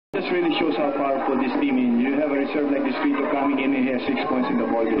This really shows how powerful this team is. You have a reserve like this Vito coming in and he has 6 points in the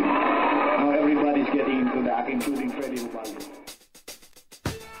ball game. Now everybody's getting into the act, including Freddie Hubalde.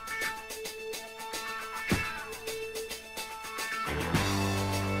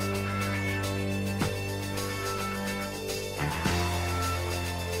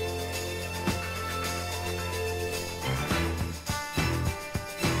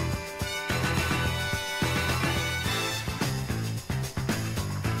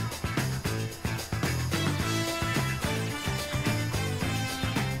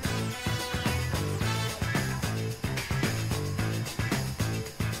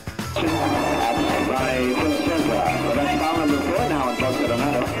 By Placenta. That's foul number 4 now in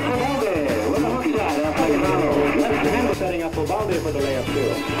Coronado. Hubalde with a hook shot. Alfredo. Left hand setting up Hubalde for the layup too.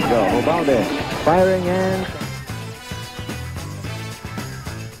 Go, Hubalde firing and...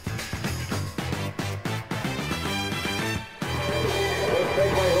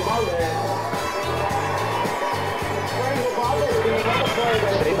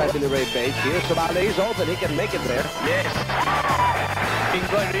 Saved by Billy Ray Bates. Here's Hubalde. He's open. He can make it there. Yes.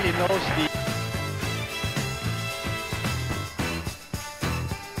 England really knows the...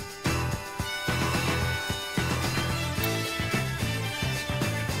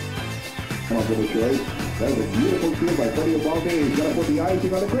 Off of the choice. That was a beautiful steal by Freddie Hubalde. He's going to put the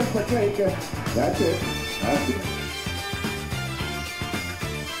icing on the Christmas cake. That's it. That's it.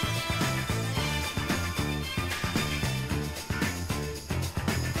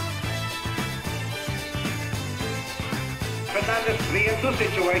 Fernandez 3-2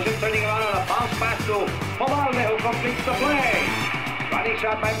 situation, turning around on a bounce pass to Hubalde, who completes the play. Running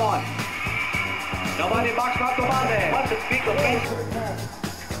shot by Mon. Nobody box out to Hubalde. What's the speak of pace?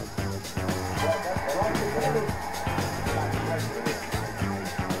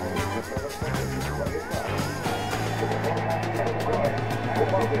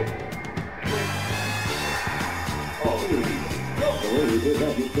 The way he did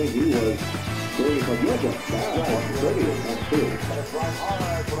that, you'd think he was going for Georgia. Freddie is not true.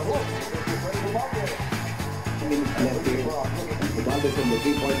 Hubalde from the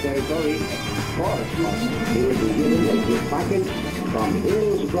 3-point territory. He will be given a good package from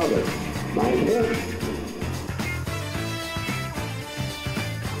Hill's brother. By Hill.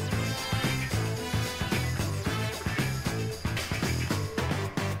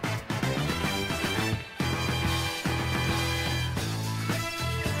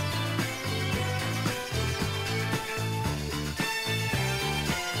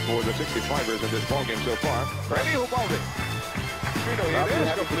 For the 65ers in this ballgame so far, Freddie Hubalde. Vito, it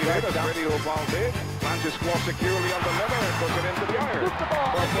is completed as Freddie Hubalde launches ball securely on the level and puts it into the iron. Scoop the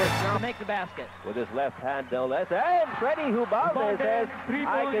ball to make the basket. With his left hand, no less. And Freddie Hubalde says,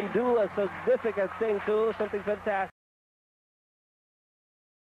 I can do a significant thing too, something fantastic.